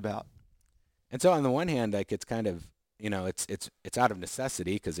talked about. And so on the one hand, like it's kind of, you know, it's out of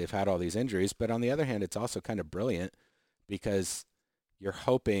necessity because they've had all these injuries. But on the other hand, it's also kind of brilliant because you're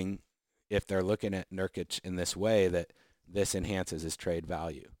hoping if they're looking at Nurkic in this way that this enhances his trade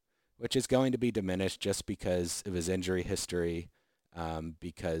value, which is going to be diminished just because of his injury history,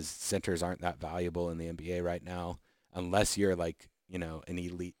 because centers aren't that valuable in the NBA right now unless you're like, you know, an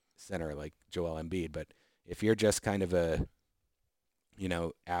elite center like Joel Embiid. But if you're just kind of a, you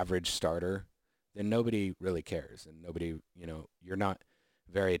know, average starter, then nobody really cares and nobody, you know, you're not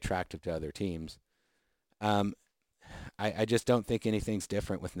very attractive to other teams. I just don't think anything's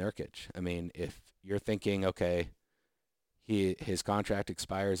different with Nurkic. I mean, if you're thinking, okay, his contract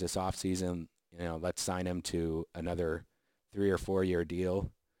expires this offseason, you know, let's sign him to another 3 or 4 year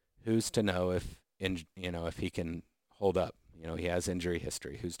deal. Who's to know if he can hold up? You know, he has injury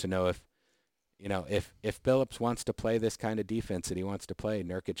history. Who's to know if, you know, if Phillips wants to play this kind of defense that he wants to play,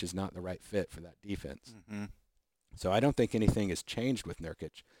 Nurkic is not the right fit for that defense. Mm-hmm. So I don't think anything has changed with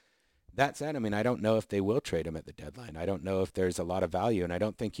Nurkic. That said, I mean, I don't know if they will trade him at the deadline. I don't know if there's a lot of value, and I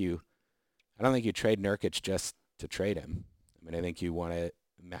don't think you trade Nurkic just to trade him. I mean, I think you want to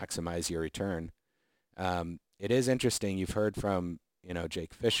maximize your return. It is interesting. You've heard from, you know,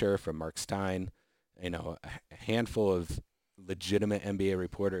 Jake Fisher, from Mark Stein, you know, a handful of legitimate NBA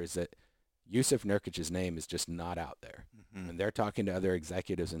reporters that Jusuf Nurkic's name is just not out there. Mm-hmm. And they're talking to other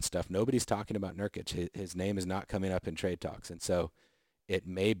executives and stuff. Nobody's talking about Nurkic. His name is not coming up in trade talks. And so it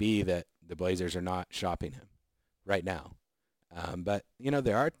may be that the Blazers are not shopping him right now. But, you know,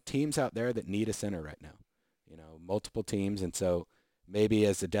 there are teams out there that need a center right now, you know, multiple teams. And so maybe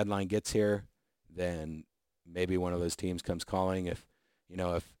as the deadline gets here, then maybe one of those teams comes calling if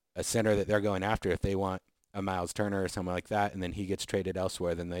a center that they're going after, if they want a Miles Turner or someone like that, and then he gets traded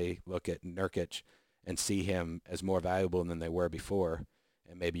elsewhere, then they look at Nurkic and see him as more valuable than they were before,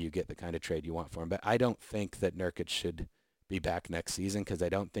 and maybe you get the kind of trade you want for him. But I don't think that Nurkic should be back next season because I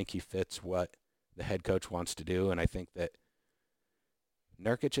don't think he fits what the head coach wants to do, and I think that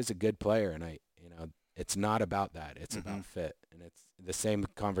Nurkic is a good player, and it's not about that. It's mm-hmm. about fit, and it's the same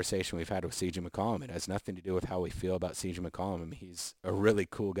conversation we've had with C.J. McCollum. It has nothing to do with how we feel about C.J. McCollum. I mean, he's a really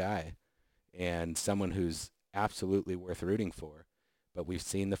cool guy. and someone who's absolutely worth rooting for. But we've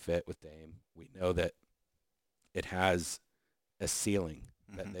seen the fit with Dame. We know that it has a ceiling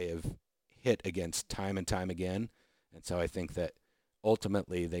that they have hit against time and time again. And so I think that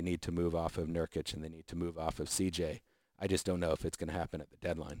ultimately they need to move off of Nurkic and they need to move off of CJ. I just don't know if it's going to happen at the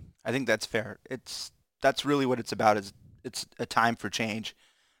deadline. I think that's fair. That's really what it's about. Is it's a time for change,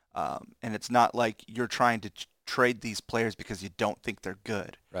 and it's not like you're trying to trade these players because you don't think they're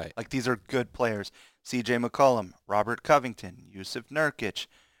good. Right. Like these are good players. C.J. McCollum, Robert Covington, Yusuf Nurkic.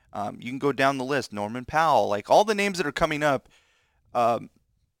 You can go down the list. Norman Powell. Like all the names that are coming up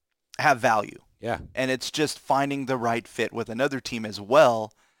have value. Yeah. And it's just finding the right fit with another team as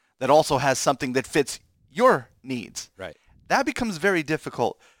well that also has something that fits your needs. Right. That becomes very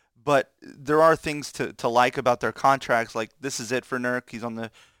difficult. But there are things to like about their contracts. Like this is it for Nurk. He's on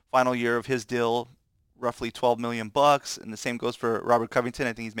the final year of his deal, roughly $12 million, and the same goes for Robert Covington.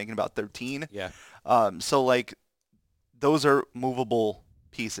 I think he's making about 13. Yeah. So like those are movable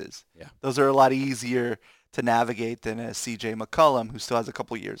pieces. Yeah. Those are a lot easier to navigate than a C.J. McCollum, who still has a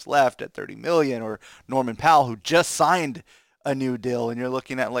couple years left at $30 million, or Norman Powell, who just signed a new deal, and you're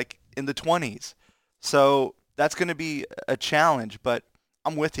looking at like in the 20s. So that's going to be a challenge, but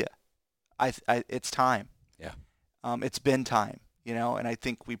I'm with you. It's time. Yeah. It's been time, and I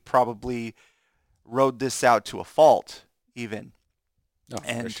think we probably rode this out to a fault even. No,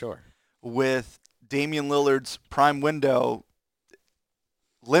 and for sure. With Damian Lillard's prime window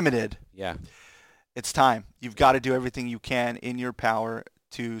limited, Yeah. it's time. You've got to do everything you can in your power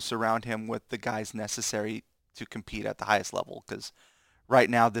to surround him with the guys necessary to compete at the highest level, because right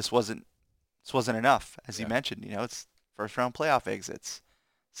now this wasn't enough, as you mentioned. It's first round playoff exits.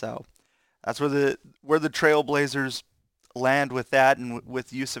 So that's where the Trailblazers land with that and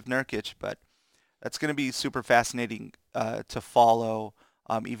with Yusuf Nurkic. But that's going to be super fascinating to follow,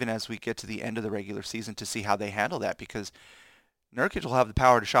 even as we get to the end of the regular season, to see how they handle that, because Nurkic will have the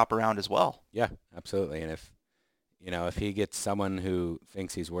power to shop around as well. Yeah, absolutely. And if he gets someone who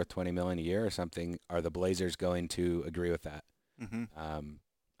thinks he's worth $20 million a year or something, are the Blazers going to agree with that? Mm-hmm.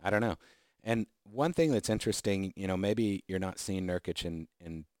 I don't know. And one thing that's interesting, maybe you're not seeing Nurkic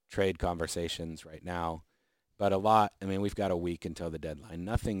in trade conversations right now, but we've got a week until the deadline.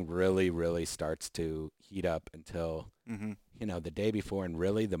 Nothing really, really starts to heat up until, the day before and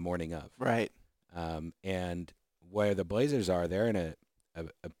really the morning of. Right. And where the Blazers are, they're in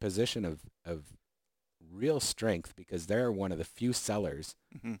a position of real strength, because they're one of the few sellers,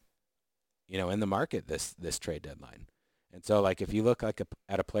 in the market this trade deadline. And so, like, if you look at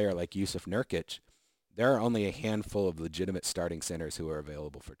a player like Yusuf Nurkic, there are only a handful of legitimate starting centers who are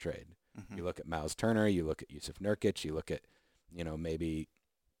available for trade. You look at Miles Turner, you look at Yusuf Nurkic, you look at, maybe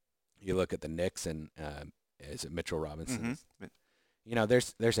you look at the Knicks and is it Mitchell Robinson?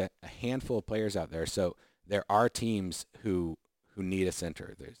 There's a handful of players out there. So there are teams who need a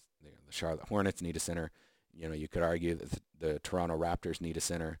center. There's the Charlotte Hornets need a center. You could argue that the Toronto Raptors need a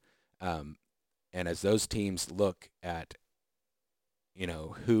center. And as those teams look at,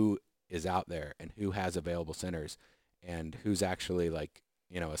 who is out there and who has available centers and who's actually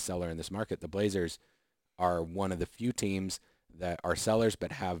a seller in this market, the Blazers are one of the few teams that are sellers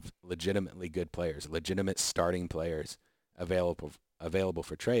but have legitimately good players, legitimate starting players available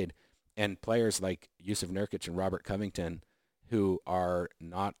for trade, and players like Yusuf Nurkic and Robert Covington who are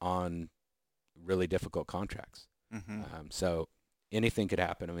not on really difficult contracts. So anything could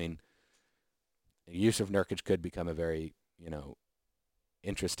happen. Yusuf Nurkic could become a very,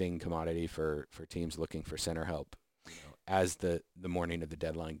 interesting commodity for teams looking for center help as the morning of the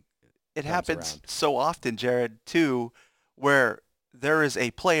deadline. It happens around. So often, Jared, too, where there is a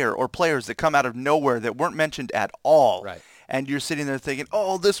player or players that come out of nowhere that weren't mentioned at all. Right. And you're sitting there thinking,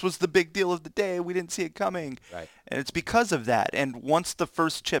 oh, this was the big deal of the day. We didn't see it coming. Right. And it's because of that. And once the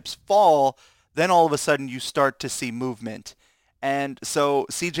first chips fall, then all of a sudden you start to see movement. And so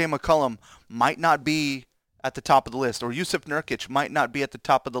C.J. McCollum might not be at the top of the list, or Yusuf Nurkic might not be at the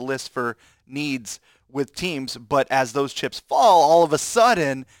top of the list for needs with teams. But as those chips fall, all of a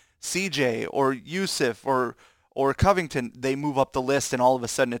sudden, C.J. or Yusuf or Covington, they move up the list, and all of a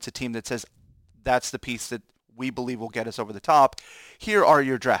sudden it's a team that says, that's the piece that we believe will get us over the top. Here are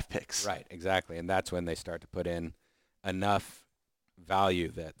your draft picks. Right, exactly. And that's when they start to put in enough value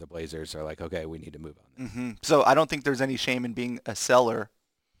that the Blazers are like, okay, we need to move on this. So I don't think there's any shame in being a seller.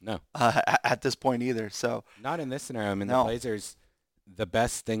 No. At this point either. So not in this scenario. No. The Blazers, the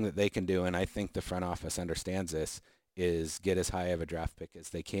best thing that they can do, and I think the front office understands this, is get as high of a draft pick as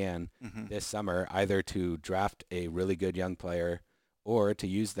they can this summer, either to draft a really good young player or to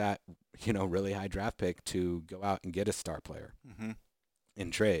use that, really high draft pick to go out and get a star player in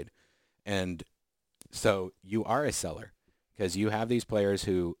trade. And so you are a seller because you have these players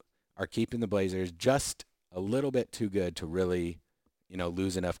who are keeping the Blazers just a little bit too good to really,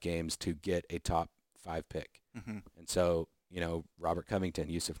 lose enough games to get a top 5 pick. Mm-hmm. And so, Robert Covington,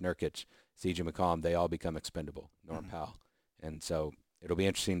 Yusuf Nurkic, CJ McCollum, they all become expendable, Norm Powell. And so it'll be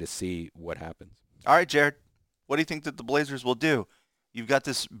interesting to see what happens. All right, Jared, what do you think that the Blazers will do? You've got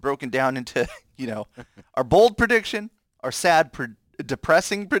this broken down into, our bold prediction, our sad,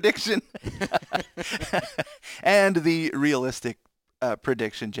 depressing prediction, and the realistic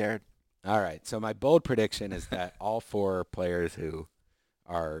prediction, Jared. All right. So my bold prediction is that all 4 players who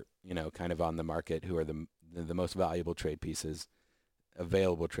are, kind of on the market, who are the most valuable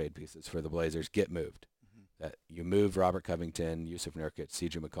available trade pieces for the Blazers, get moved. Mm-hmm. That you move Robert Covington, Yusuf Nurkic,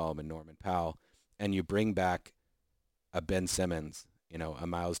 CJ McCollum, and Norman Powell, and you bring back a Ben Simmons, a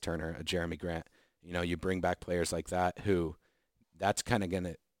Miles Turner, a Jeremy Grant. You bring back players like that who that's kind of going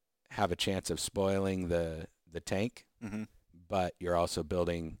to have a chance of spoiling the tank, mm-hmm. but you're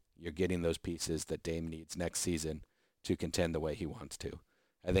getting those pieces that Dame needs next season to contend the way he wants to.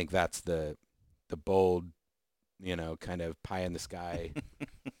 I think that's the bold, kind of pie in the sky,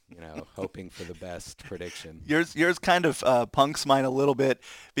 hoping for the best prediction. Yours kind of punks mine a little bit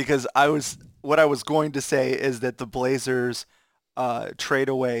because what I was going to say is that the Blazers trade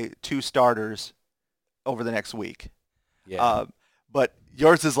away 2 starters over the next week. Yeah. But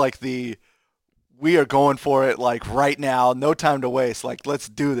yours is like we are going for it like right now, no time to waste. Like, let's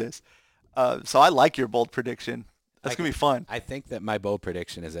do this. So I like your bold prediction. That's going to be fun. I think that my bold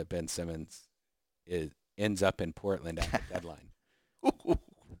prediction is that Ben Simmons ends up in Portland at the deadline.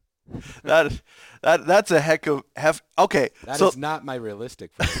 That's a heck of okay. That is not my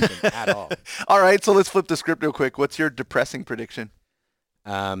realistic prediction at all. All right, so let's flip the script real quick. What's your depressing prediction?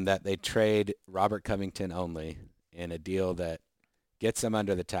 That they trade Robert Covington only in a deal that gets them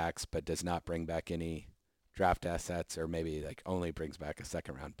under the tax but does not bring back any draft assets, or maybe like only brings back a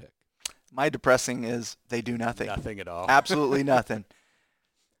 2nd-round pick. My depressing is they do nothing. Nothing at all. Absolutely nothing.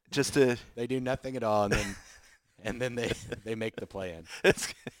 They do nothing at all, and then they make the play in.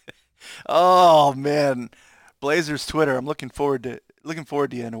 Oh man, Blazers Twitter. I'm looking forward to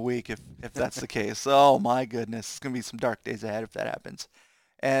you in a week if that's the case. Oh my goodness, it's gonna be some dark days ahead if that happens.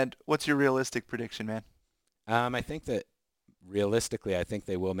 And what's your realistic prediction, man? I think that realistically, I think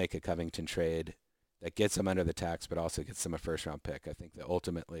they will make a Covington trade that gets them under the tax, but also gets them a 1st-round pick. I think that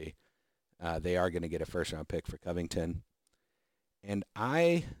ultimately they are going to get a 1st-round pick for Covington. And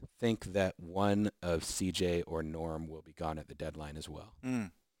I think that one of CJ or Norm will be gone at the deadline as well.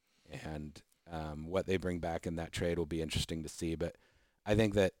 And what they bring back in that trade will be interesting to see. But I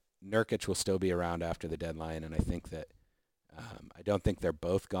think that Nurkic will still be around after the deadline, and I think that I don't think they're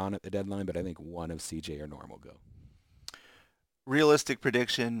both gone at the deadline, but I think one of CJ or Norm will go. Realistic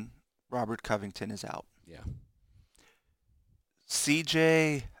prediction, Robert Covington is out. Yeah.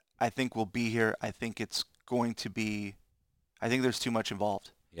 CJ, I think, will be here. I think there's too much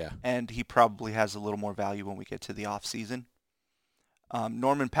involved. Yeah. And he probably has a little more value when we get to the off season.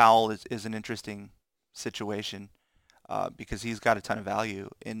 Norman Powell is an interesting situation because he's got a ton of value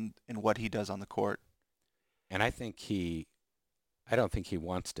in what he does on the court. And I don't think he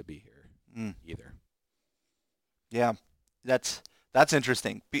wants to be here either. Yeah, that's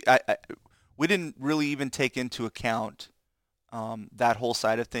interesting. We didn't really even take into account that whole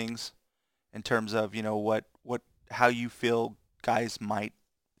side of things in terms of how you feel guys might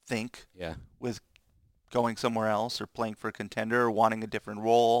think with going somewhere else or playing for a contender or wanting a different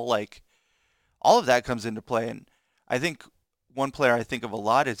role. Like, all of that comes into play. And I think one player I think of a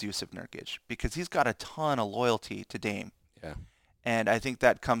lot is Yusuf Nurkic because he's got a ton of loyalty to Dame. Yeah. And I think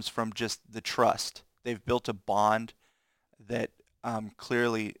that comes from just the trust. They've built a bond that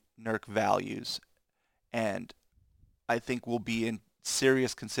clearly Nurk values, and I think will be in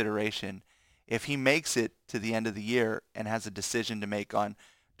serious consideration if he makes it to the end of the year and has a decision to make on,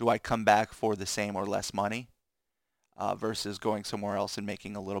 do I come back for the same or less money versus going somewhere else and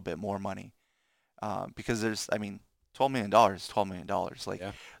making a little bit more money. Because $12 million is $12 million. Like,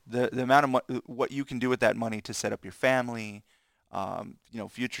 the amount of what you can do with that money to set up your family,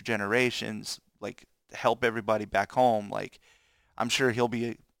 future generations, like help everybody back home. Like, I'm sure he'll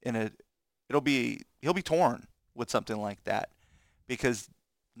be torn with something like that, because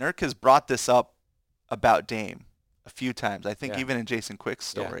Nurk has brought this up about Dame a few times. I think even in Jason Quick's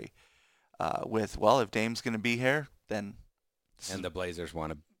story, if Dame's going to be here, then and the Blazers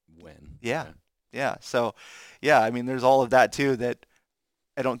want to win. Yeah. So, there's all of that too that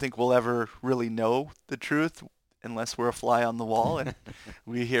I don't think we'll ever really know the truth unless we're a fly on the wall and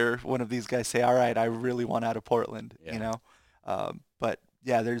we hear one of these guys say, all right, I really want out of Portland, But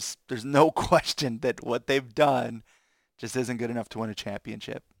yeah, there's no question that what they've done just isn't good enough to win a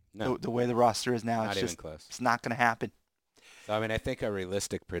championship. No, The way the roster is now, not it's even just close. it's not going to happen. So, I mean, I think a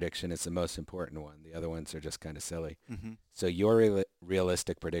realistic prediction is the most important one. The other ones are just kind of silly. Mm-hmm. So your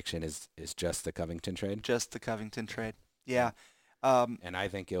realistic prediction is just the Covington trade? Just the Covington trade. Yeah. And I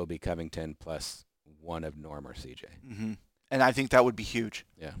think it'll be Covington plus one of Norm or CJ. Mm-hmm. And I think that would be huge.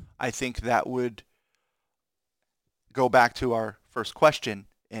 Yeah. I think that would go back to our first question,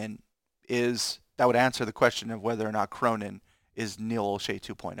 and that would answer the question of whether or not Cronin is Neil O'Shea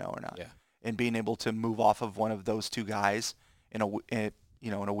 2.0 or not. Yeah. And being able to move off of one of those two guys in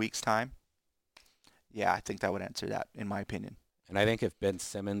a week's time. Yeah, I think that would answer that, in my opinion. And I think if Ben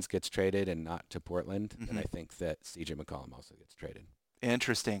Simmons gets traded and not to Portland, Mm-hmm. then I think that CJ McCollum also gets traded.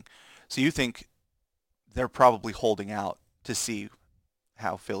 Interesting. So you think they're probably holding out to see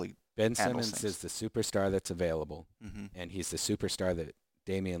how Philly Ben handles Simmons things. is the superstar that's available, Mm-hmm. and he's the superstar that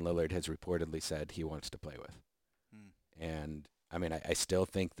Damian Lillard has reportedly said he wants to play with. And, I mean, I still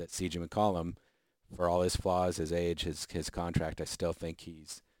think that CJ McCollum, for all his flaws, his age, his contract, I still think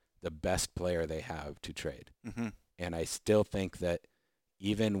he's the best player they have to trade. Mm-hmm. And I still think that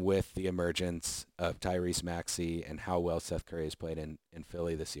even with the emergence of Tyrese Maxey and how well Seth Curry has played in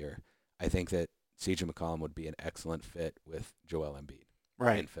Philly this year, I think that CJ McCollum would be an excellent fit with Joel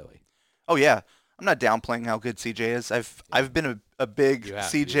Embiid in Philly. Oh, yeah. I'm not downplaying how good CJ is. I've been a big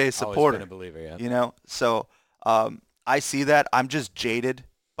CJ You've supporter. always been a believer, yeah. You know, so I see that. I'm just jaded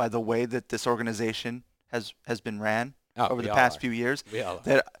by the way that this organization has been ran over the past few years. We all are.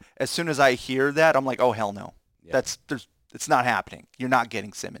 That as soon as I hear that, I'm like, oh hell no, Yeah. it's not happening. You're not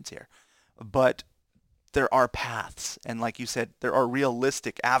getting Simmons here. But there are paths, and like you said, there are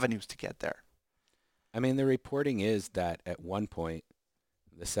realistic avenues to get there. I mean, the reporting is that at one point,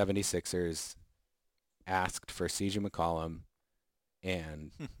 the 76ers asked for CJ McCollum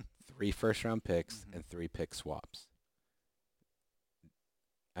and 3 first-round picks and 3 pick swaps.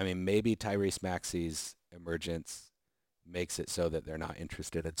 I mean, maybe Tyrese Maxey's emergence makes it so that they're not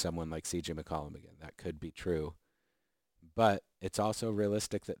interested in someone like CJ McCollum again. That could be true. But it's also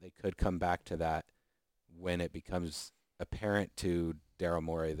realistic that they could come back to that when it becomes apparent to Daryl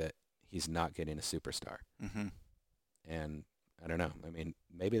Morey that he's not getting a superstar. Mm-hmm. And I don't know. I mean,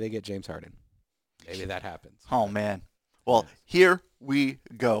 maybe they get James Harden. Maybe that happens. Oh, man. Well, here we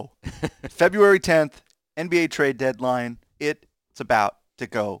go. February 10th, NBA trade deadline. It's about to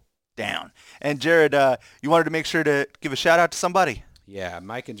go down. And Jared, you wanted to make sure to give a shout out to somebody. Yeah,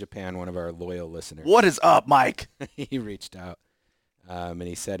 Mike in Japan, one of our loyal listeners. What is up, Mike? He reached out and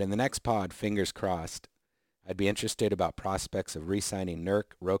he said, in the next pod, fingers crossed, I'd be interested about prospects of re-signing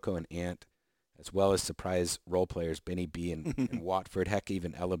Nurk, Rocco, and Ant, as well as surprise role players Benny B and Watford, heck,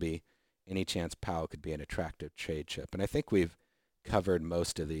 even Ellaby. Any chance Powell could be an attractive trade chip? And I think we've covered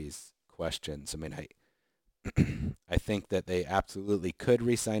most of these questions. I mean, I think that they absolutely could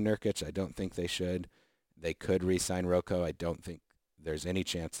re-sign Nurkic. I don't think they should. They could re-sign Rocco. I don't think there's any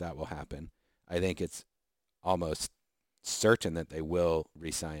chance that will happen. I think it's almost certain that they will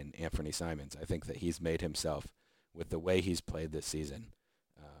re-sign Anthony Simons. I think that he's made himself, with the way he's played this season,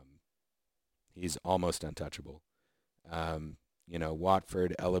 he's almost untouchable.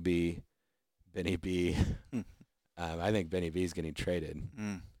 Watford, Ellaby, Benny B. I think Benny B is getting traded.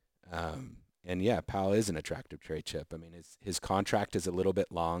 And yeah, Powell is an attractive trade chip. I mean, his contract is a little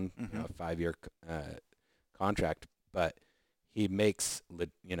bit long, a 5-year contract, but he makes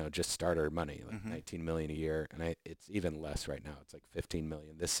just starter money, like $19 million a year, and it's even less right now. It's like $15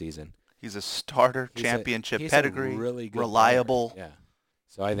 million this season. He's a starter, championship pedigree, really good reliable. Player. Yeah,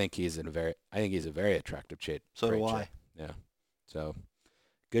 so I think he's a very attractive trade. So do I. Yeah. So,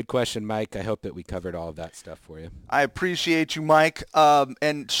 good question, Mike. I hope that we covered all of that stuff for you. I appreciate you, Mike.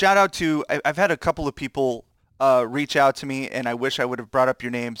 And shout out to, I've had a couple of people reach out to me, and I wish I would have brought up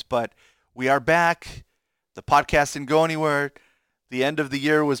your names, but we are back. The podcast didn't go anywhere. The end of the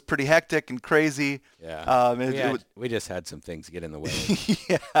year was pretty hectic and crazy. Yeah. We just had some things get in the way.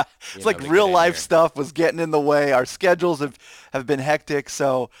 Yeah. It's like real life stuff was getting in the way. Our schedules have been hectic.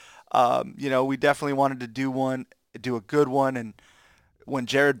 So, we definitely wanted to do a good one. And when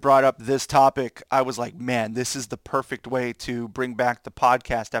Jared brought up this topic, I was like, man, this is the perfect way to bring back the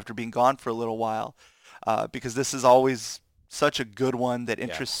podcast after being gone for a little while, because this is always such a good one that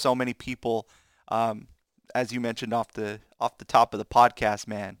interests so many people, as you mentioned off the top of the podcast,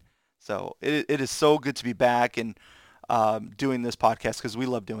 man. So it is so good to be back and doing this podcast because we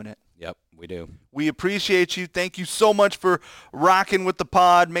love doing it. Yep, we do. We appreciate you. Thank you so much for rocking with the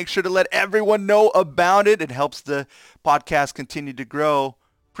pod. Make sure to let everyone know about it. It helps the podcast continue to grow.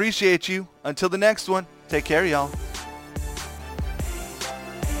 Appreciate you. Until the next one, take care, y'all.